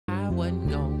wasn't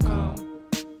gon' come.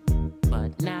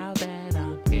 But now that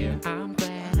I'm here, I'm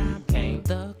glad I came.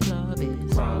 The club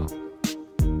is on.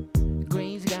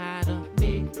 Green's got a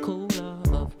big cooler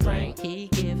of drink. He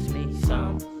gives me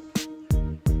some.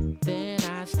 Then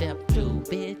I step two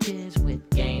bitches with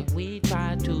game. We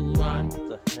try to run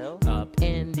up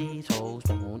in these hoes.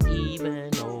 Don't even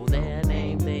know their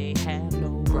name. They have no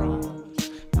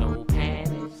bras, no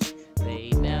panties.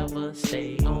 They never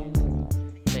stay on.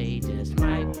 They just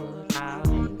might put our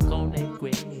names on their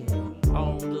grill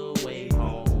on the way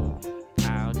home.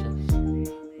 I'll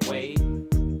just wait,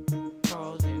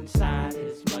 cause inside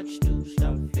is much too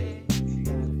stuffy.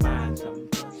 Gotta find some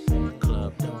pussy.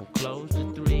 Club don't close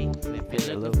to 3. If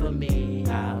you're looking for me,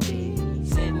 I'll be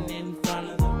sitting in front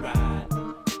of the ride,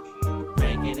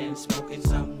 drinking and smoking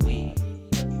some weed,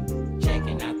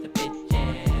 checking out the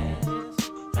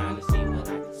bitches, trying to see what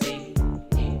I can see.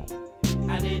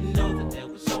 I didn't know that there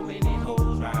were so many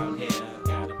hoes around here.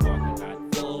 Got a parking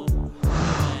lot full,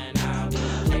 and I'll be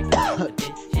checking out the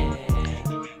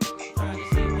bitches, trying to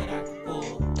see what I can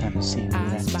pull. Time to see what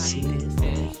I can see. This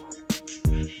bitch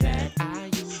that I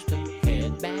used to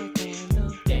head back in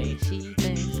the day. She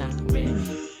thinks I'm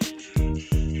rich,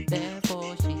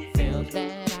 therefore she feels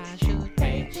that I should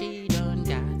pay. She done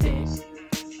got this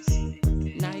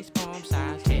nice palm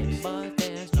size hit, but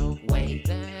there's no way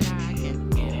that I can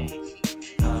give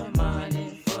her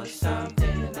money for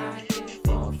something I get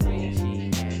for free.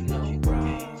 She had no bra,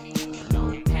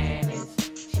 no panties.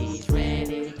 She's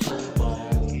ready to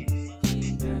bone.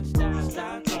 She got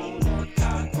stuck on that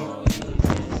cock, or you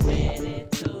just ready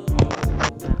to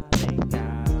home. I think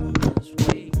I'll just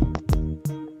wait.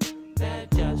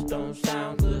 That just don't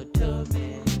sound good to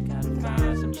me. Gotta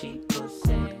find some cheap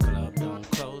pussy. Club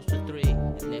don't close to 3.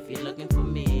 And if you're looking for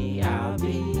me, I'll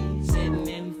be sitting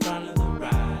in front of the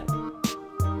ride,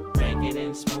 drinking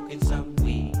and smoking some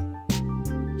weed,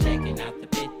 checking out the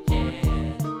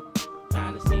bitches,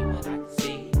 trying to see what I can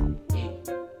see.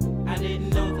 I didn't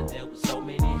know that there were so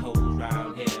many hoes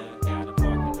around here. Got a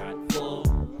parking lot full,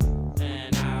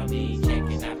 and I'll be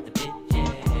checking out the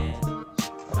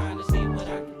bitches, trying to see what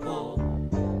I can pull.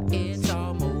 It's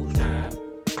almost time.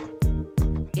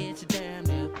 It's damn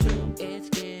near 2. It's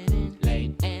getting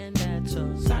late, and that's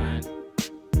a sign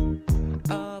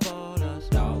of all us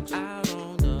dogs out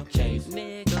on the chase.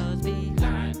 Niggas be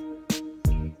lying,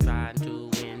 trying to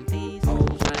win these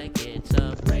hoes like it's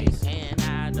a race, and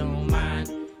I don't mind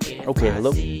if Okay, I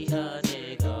hello. see a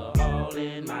nigga all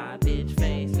in my bitch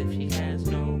face. If she has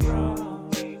no bra,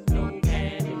 no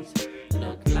panties,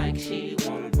 look like she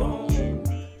wanna bone.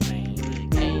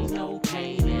 Ain't no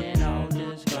pain at all,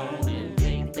 just go and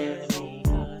think that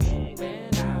over. Then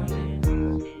I'll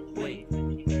just wait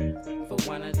for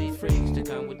one of these freaks to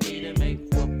come with me to make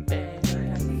whoop bed.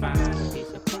 Find a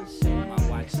piece of pussy. My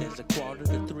watch says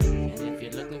 2:45, and if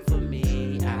you're looking for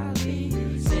me, I'll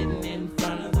be sitting in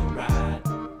front of the ride,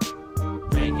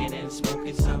 drinking and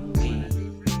smoking some weed,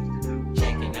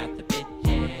 checking out the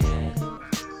bitches,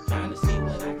 trying to see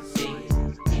what I can see.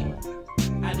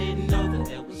 I didn't know that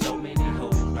there were so many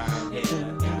hoes around here.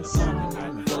 Got a parking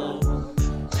lot full,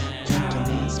 and I'll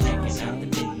be checking out the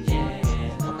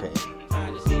bitches, Okay.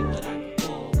 trying to see what I can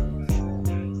pull.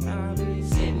 I'll be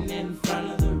sitting in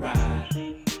front of the ride,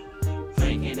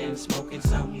 drinking and smoking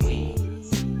some weed,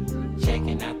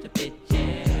 checking out the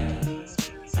bitches,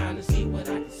 trying to see what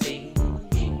I can see.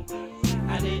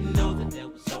 I didn't know that there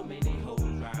were so many hoes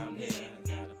around here.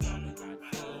 Got a parking lot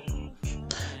full,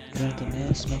 Drinking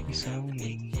and smoking some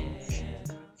weed.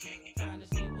 trying to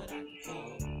see what I can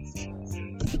pull.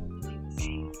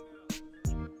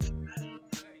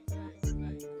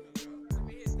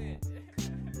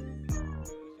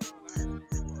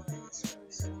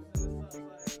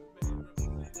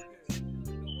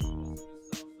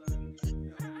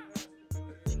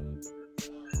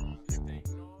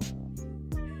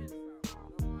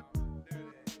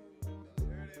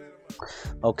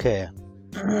 Okay.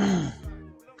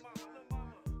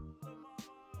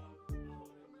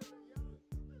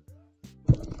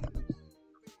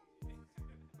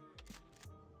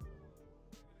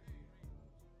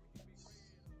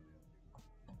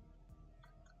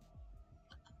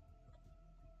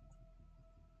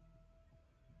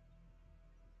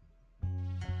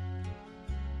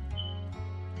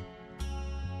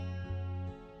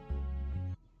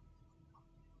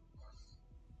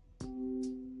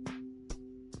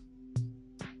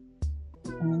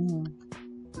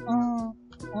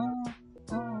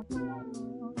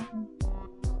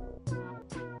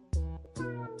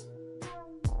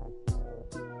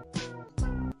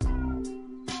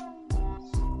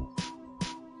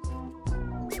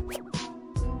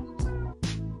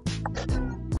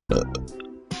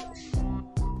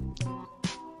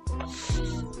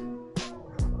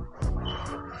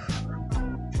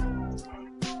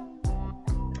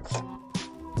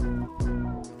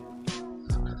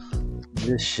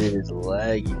 This shit is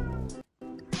laggy.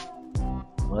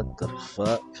 What the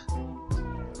fuck?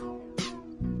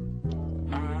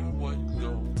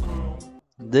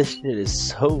 This shit is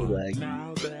so laggy.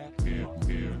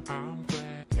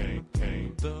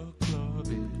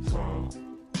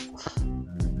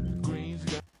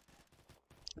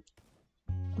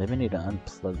 Maybe I need to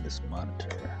unplug this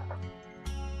monitor.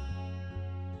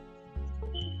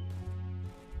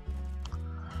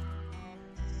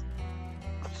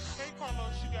 Hey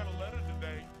Carlos, you got a letter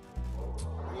today.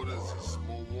 What is it? Some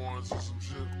more warrants or some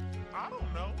shit? I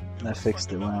don't know. I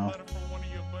fixed it now. Letter from one of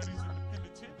your buddies in the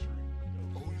penitentiary.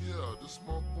 Oh yeah, this is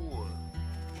my boy.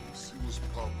 Let's see what's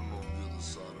popping on the other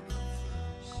side of that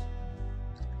fence.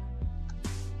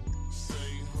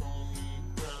 Say homie,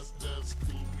 pass that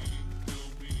Scooby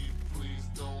Dooby. Please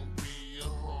don't be a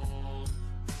hog.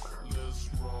 Let's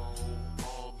roll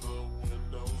all the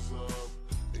windows up.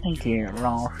 And get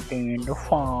lost in the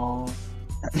fog.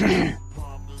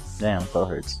 Damn, that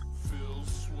hurts.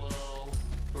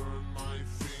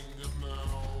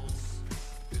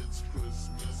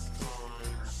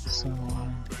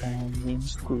 Some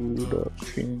screwed up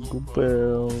jingle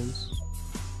bells.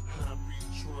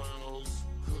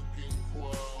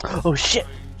 Oh shit!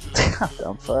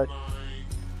 Dumb fuck.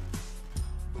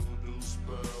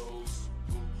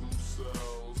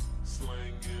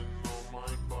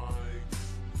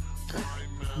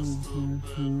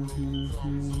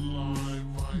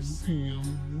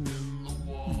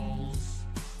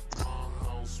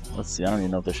 Let's see, I don't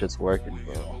even know if this shit's working,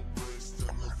 bro.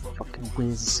 Fucking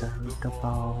wizard of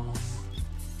all.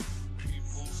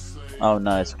 Oh,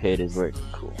 nice. Okay, it is working.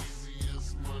 Cool.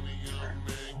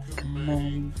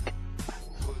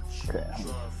 Okay.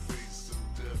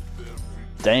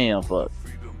 Damn, fuck.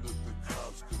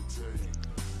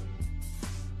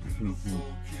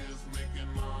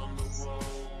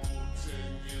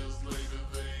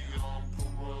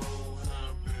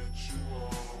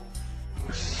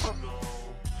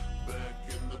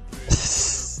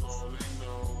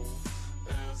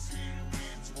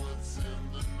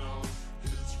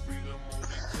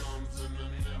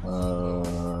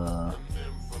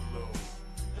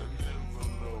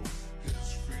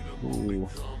 Ooh.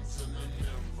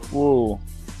 Whoa.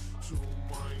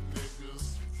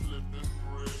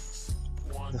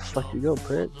 Where the fuck you go,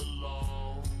 prick?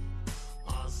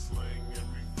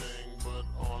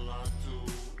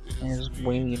 Is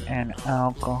weed and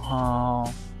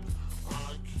alcohol.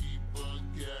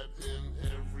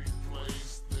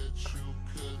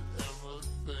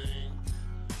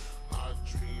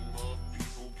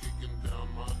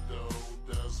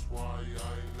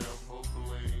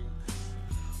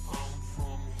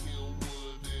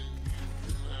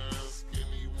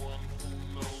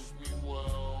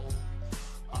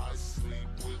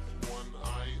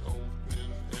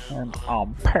 And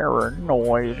I'm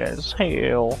paranoid as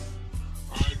hell.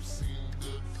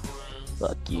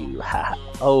 Fuck you, ha.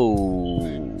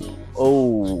 Oh.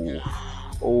 Oh.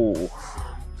 Oh.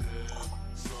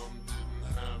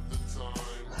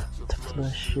 To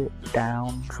flush it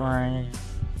down drain.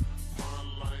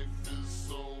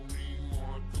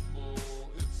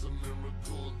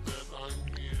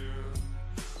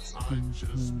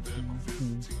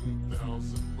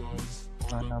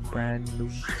 On a brand new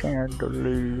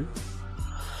chandelier.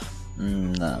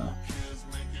 No.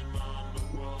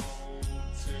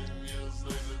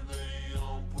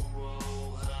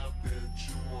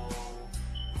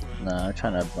 No, I'm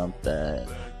trying to bump that.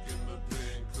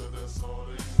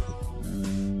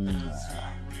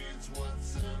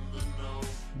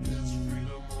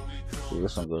 Ooh,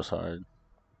 this one goes hard.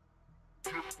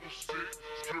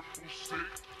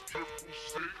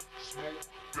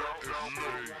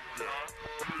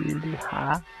 Really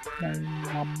hot, and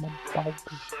I'm about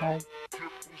to smoke.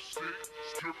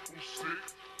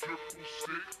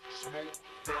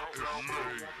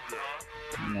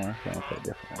 No, I can't play a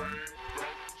different one.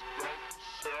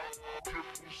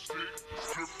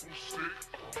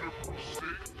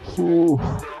 Ooh,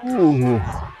 ooh.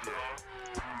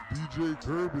 DJ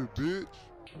Kirby, bitch.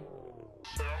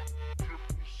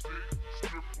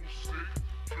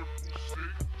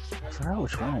 I forgot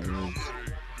which one it is.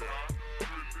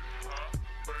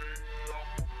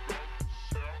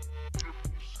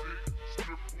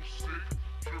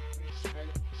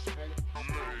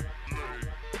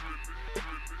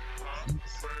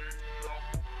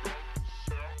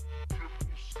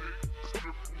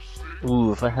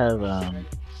 Ooh, if I have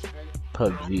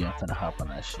PUBG, I'm gonna hop on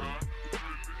that shit.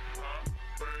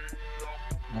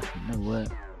 Actually, you know what?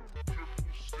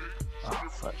 Oh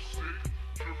fuck.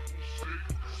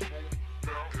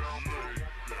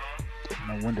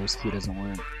 My Windows key doesn't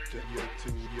work.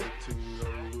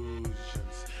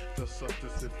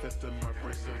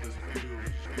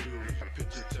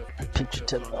 Picture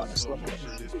tip on this level.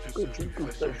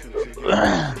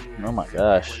 Oh my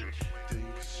gosh.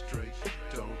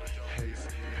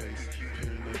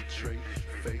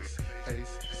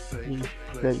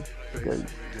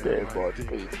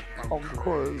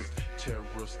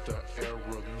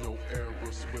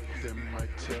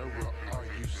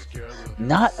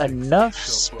 Not enough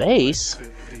space.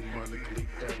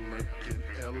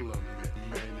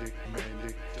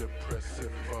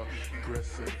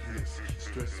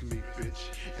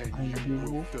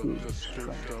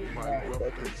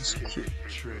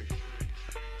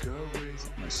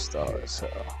 Stars,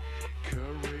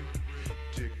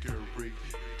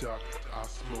 I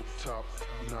smoke top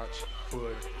notch,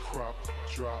 bud crop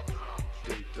drop.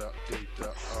 Data,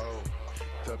 oh,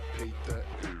 the pay that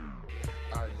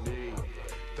I need,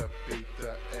 the beat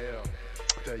the L,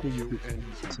 the U and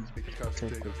because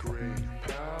the green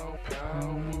pow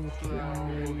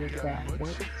flower got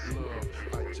much love.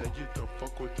 I tell you don't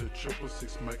fuck with the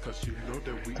 666 mic, cause you know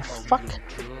that we all on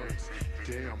drugs.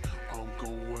 Damn, I'm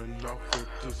going off with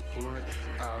this blunt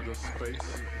out of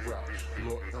space. Rock,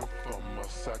 Lord, I'm from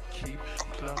us. I keep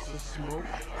clouds of smoke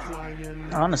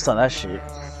flying. I understand that shit.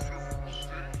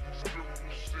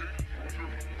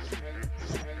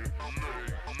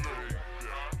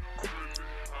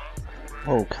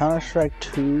 Whoa, Counter-Strike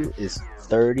 2 is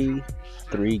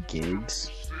 33 gigs.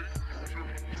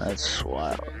 That's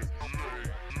wild.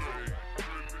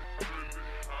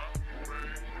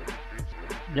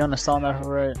 You understand that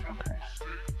right? Okay.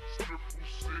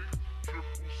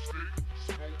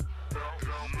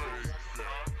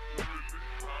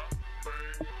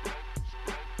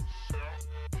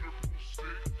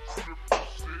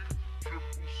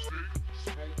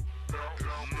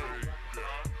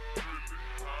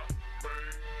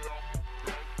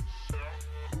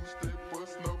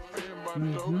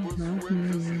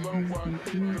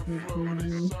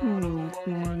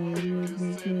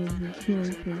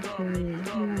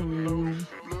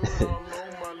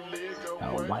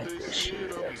 I'll wipe this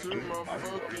shit up, dude.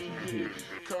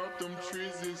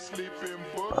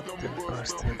 Fuck the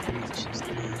busted bitches,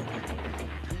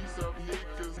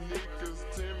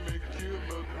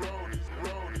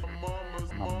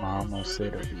 my mama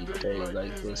said every day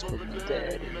like this, but my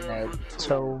daddy never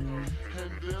told me.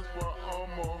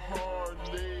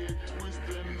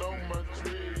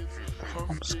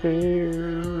 I'm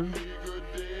scared.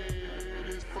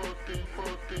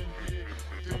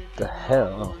 What the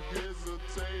hell?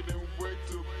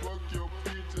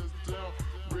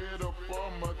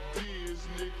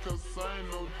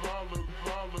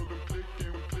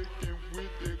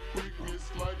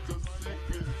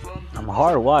 I'm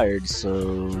hardwired,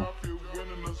 so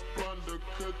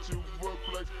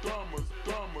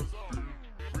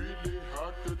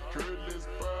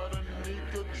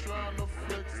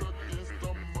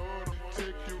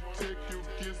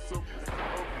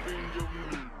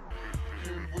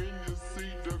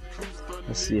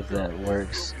let's see if that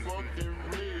works.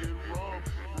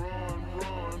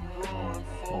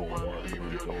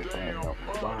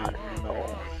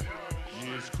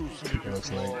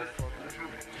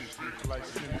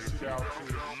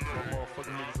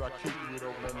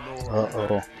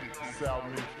 Uh-oh.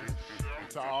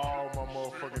 To all my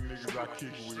motherfucking niggas I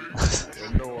kick with.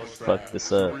 And fuck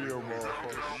this up.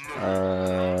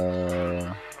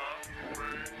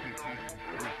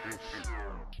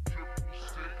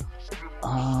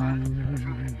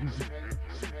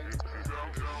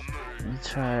 Let me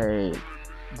try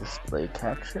display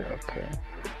capture. Okay.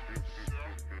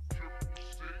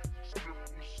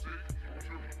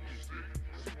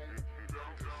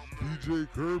 DJ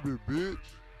Kirby, bitch.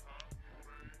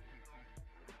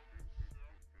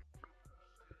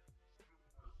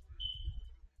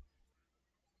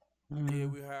 Yeah,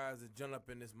 we hired to jump up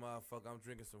in this motherfucker. I'm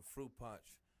drinking some fruit punch.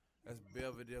 That's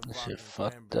Belvedere That vodka shit and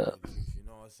fucked cranberry up. juice. You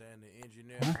know what I'm saying? The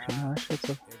engineer Okay, high, that shit's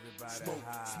a everybody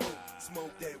high.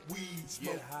 Smoke that weed,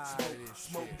 Get high to this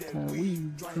shit.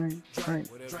 weed,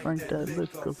 drink that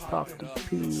liquor, pop the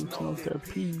pee, smoke that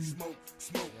pee.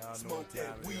 smoke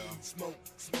that weed,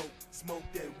 smoke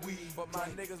that weed. But my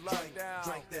niggas locked down.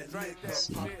 Drink that Drink liquor, that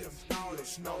pop shit. them pills,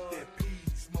 smoke that pee,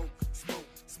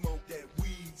 smoke that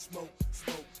weed,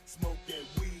 smoke that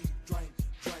weed, drink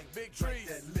Big drink trees.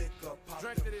 that liquor, pop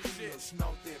Drink them to this pills, shit.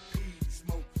 smoke that pee,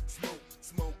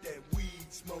 smoke that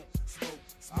weed, smoke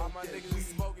All my that niggas in weed,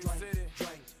 Smoking City.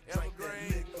 drink Evergreen.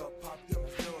 that liquor, pop them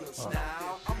pills.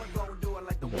 Now I'ma go do it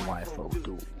like the The white white folk folk do.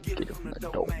 do. Get Get it from the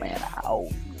dope man out.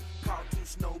 Call two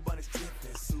snow bunnies, drip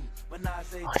and soup. When I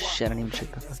say Oh shit, I didn't even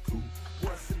check that. that's cool.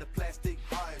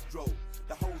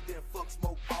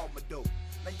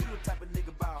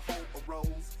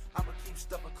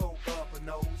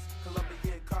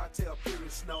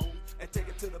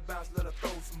 to the bounce, let her throw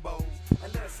some bowls.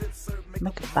 And let her sip, serve,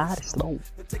 Make a body slow.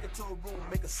 then take it to a room,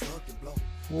 make a suck and blow.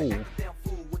 Ooh. Act a damn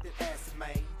fool with that acid,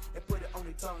 man. And put it on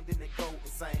their tongue, then they go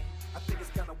insane. I think it's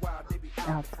kinda wild, they be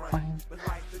out the frame. But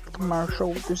like the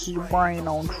Commercial, this is your brain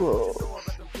on drugs.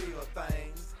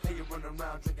 Hey, you run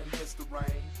around drinking Mr.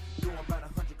 Rain. Doing about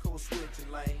 100 cool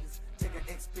switching lanes. Take an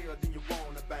X pill, then you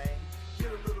wanna bang.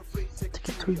 Get a little freak, take Take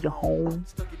it to your home.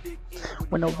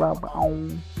 With no rubber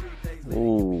on.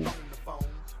 Ooh.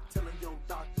 Telling your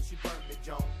doctor she burned me,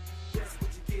 Joan. Guess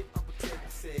what you get?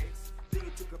 Unprotected sex. Then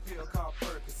you took a pill called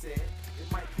Percocet.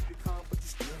 It might keep you calm, but you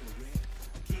still a wreck.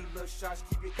 Key little shots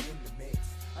keep you in the mix.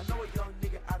 I know a young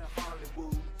nigga out of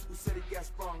Hollywood who said he got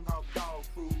sprung off dog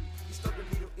food. He stuck a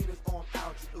needle in his arm,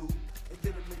 out your ooh, and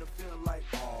then it made him feel like,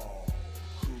 oh,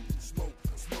 cool. Smoke,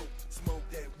 smoke, smoke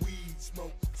that weed.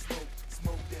 Smoke, smoke,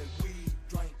 smoke that weed.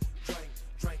 Drink, drink,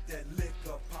 drink that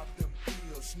liquor. Pop them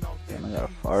pills, smoke that I got a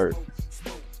weed. fart.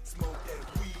 Smoke, smoke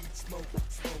that weed. Smoke,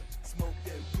 smoke, smoke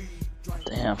that weed. Drink,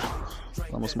 Damn.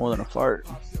 drink Almost that more than a fart.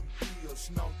 Pop them pills,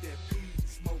 smoke that weed.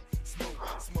 Smoke, smoke,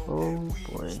 smoke Oh that weed.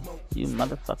 boy. Smoke, You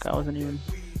motherfucker, I wasn't even.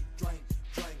 drink,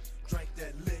 drink, drink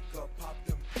that liquor, pop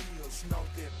them pills, smoke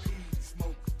that pee,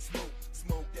 smoke, smoke,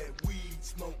 smoke that weed,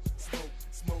 smoke, smoke,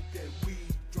 smoke that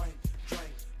weed, drink,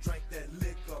 drink, drink that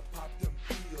liquor, pop them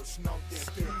pills, smoke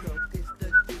that pee. It's the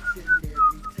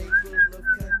dictionary table of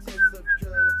contents of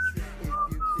drugs. If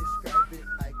you describe it,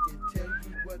 I can tell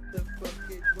you what the fuck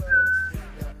it was.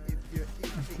 Now, if you're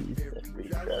itching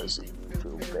very Doesn't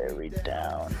feel very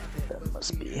down. That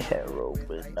must be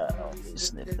heroin. Not only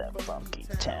sniff that funky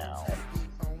town.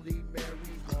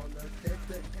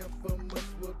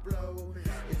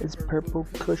 It's purple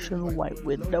cushion, white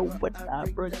window, but I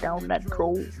break down that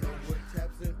troll.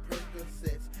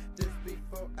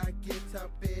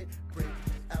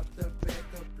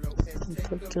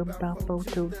 Take a boppo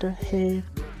to the head.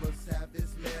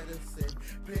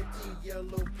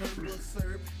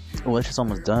 Oh, it's just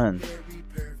almost done.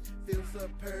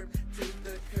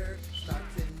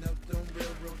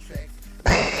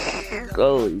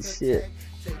 Holy shit.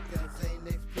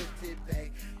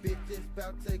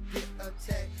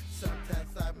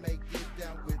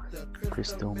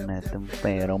 Crystal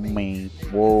methamphetamine.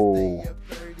 Whoa.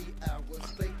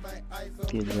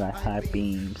 Feels like high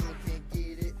beams.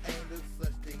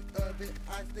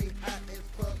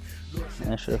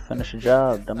 I should have finished the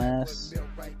job, dumbass.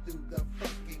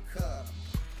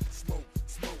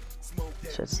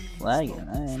 Shit's lagging.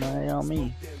 I ain't know it on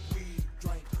me.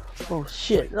 Oh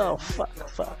shit. Oh fuck.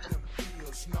 Fuck.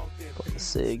 Put the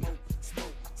sig.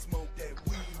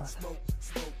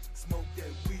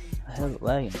 The hell's it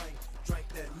lagging?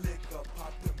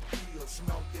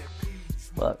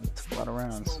 Fuck. It's a lot of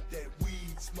rounds.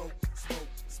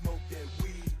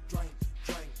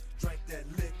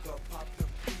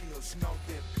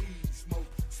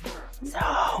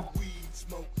 No.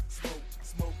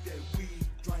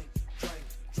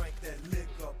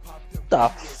 The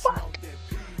fuck?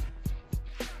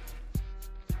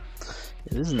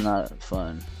 Yeah, this is not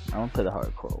fun. I want to play the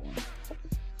hardcore one.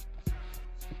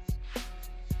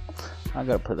 I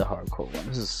gotta play the hardcore one.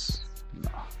 This is no.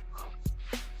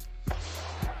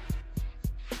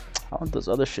 I want this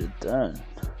other shit done.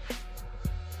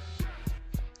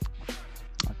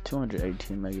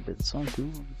 218 megabits on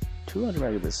 200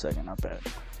 megabits a second, not bad.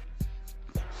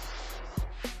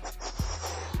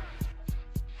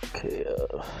 Okay,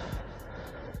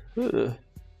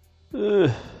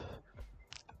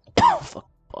 fuck,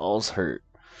 balls hurt.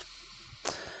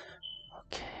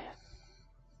 Okay.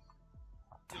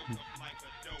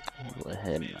 Go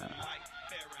ahead now.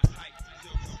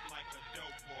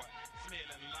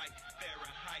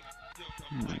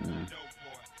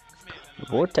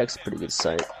 Vortex is a pretty good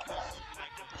site.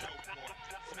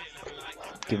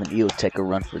 Giving EOTech a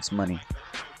run for its money.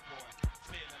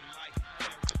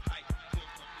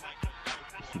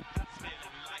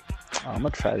 I'm gonna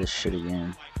try this shit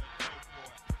again.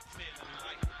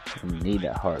 I need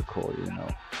that hardcore, you know.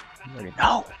 You already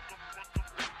know.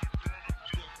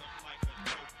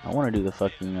 I want to do the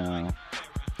fucking.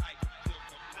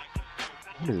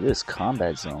 What is this?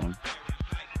 Combat zone.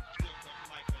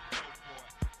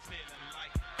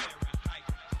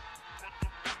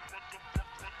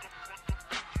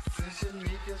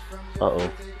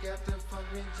 Uh-oh.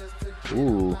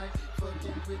 Ooh.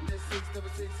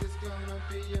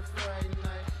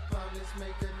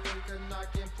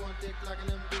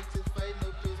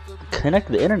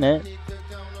 Connect the internet.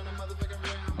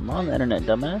 I'm on the internet,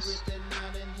 dumbass.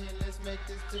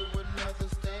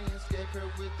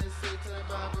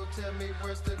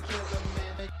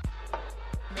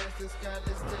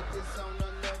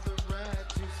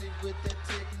 She with that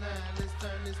Tech 9, let's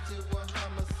turn this to a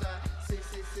homicide.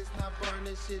 666, not burn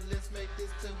this shit, let's make this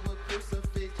to a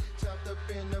crucifix. Chopped up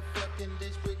in the fucking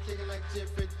ditch, we kicking like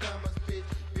Jeffrey Dahmer's bitch.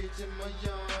 Bitch in my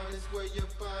yard, is where your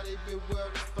body be well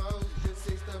exposed. The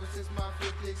 666 mafia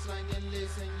click slanging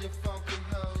licks and your funky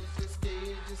hoes. Just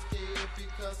scared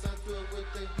because I threw with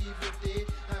the evil dead.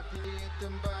 I played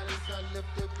them bodies, I left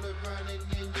the blood running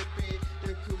in your bed.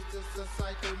 The acoustics a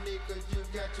psycho nigga, you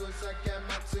got yours, I got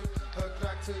my two. A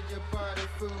clock to your body,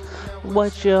 fool. Now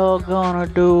What y'all gonna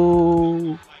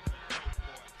do?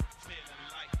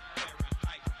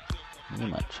 Need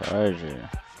my charger.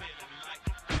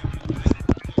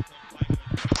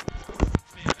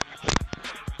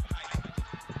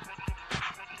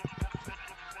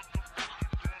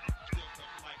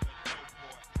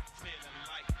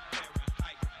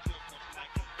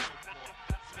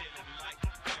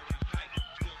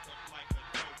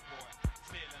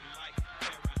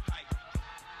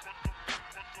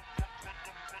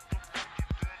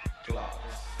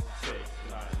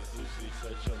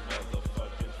 Such a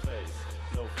motherfucking face.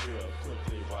 No fear,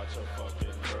 quickly watch a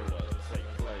fucking murder take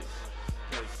place.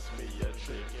 Place me a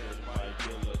trick in my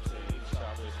guillotine.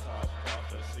 Chop his top off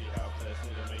and see how fast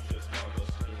me to make this mother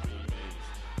screaming means.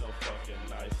 No fucking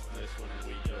niceness when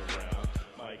we around.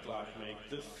 My Glock make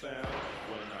this sound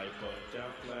when I buck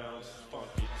down clowns.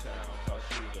 Funky town, cause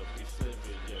you to be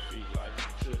slipping your feet like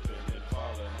tripping and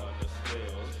falling on the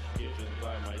scales. Given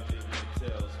by my demon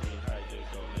tells me how you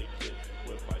gonna get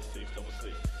with my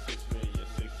 666,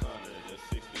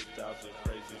 6,660,000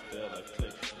 crazy stellar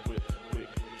click with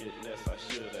wickedness. I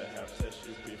should have touched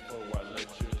you before I let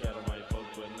you get on my boat,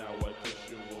 but now I push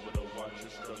you over to watch you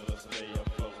struggle to stay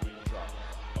afloat. We drop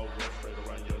a rough straight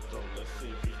around your throat. Let's see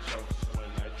if he chokes when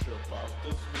I trip off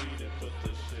the speed and put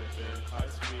the ship in high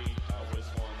speed. I always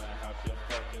wanna have your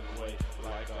fucking way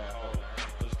like a hoe.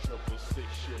 This 666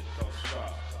 shit don't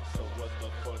stop. So what the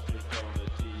fuck you gonna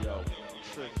do?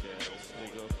 Trick ass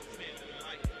nigga.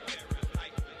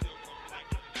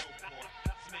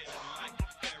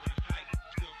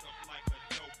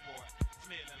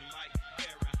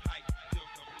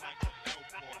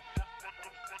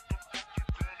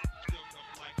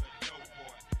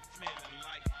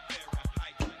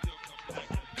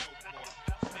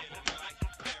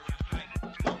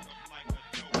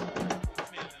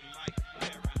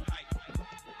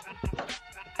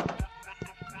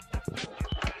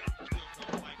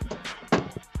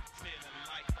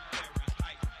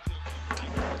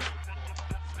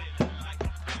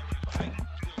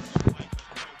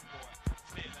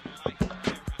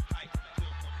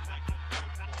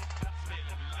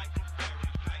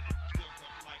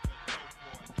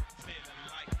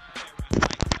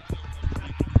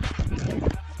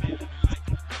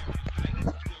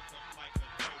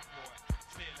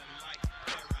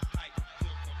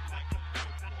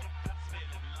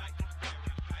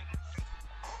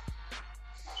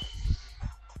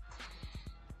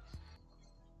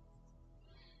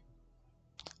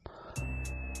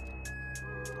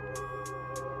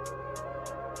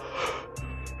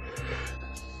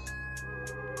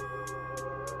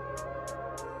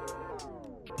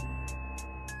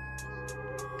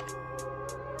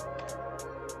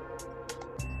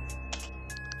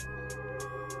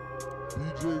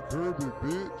 DJ Kirby,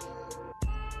 bitch.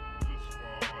 This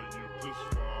for you, this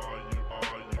for you,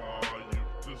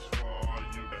 this for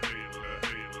you,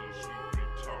 haters who be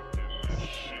talking this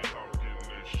shit,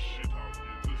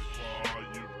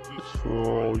 This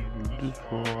for you, this for you, this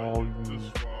for you,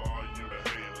 this for you.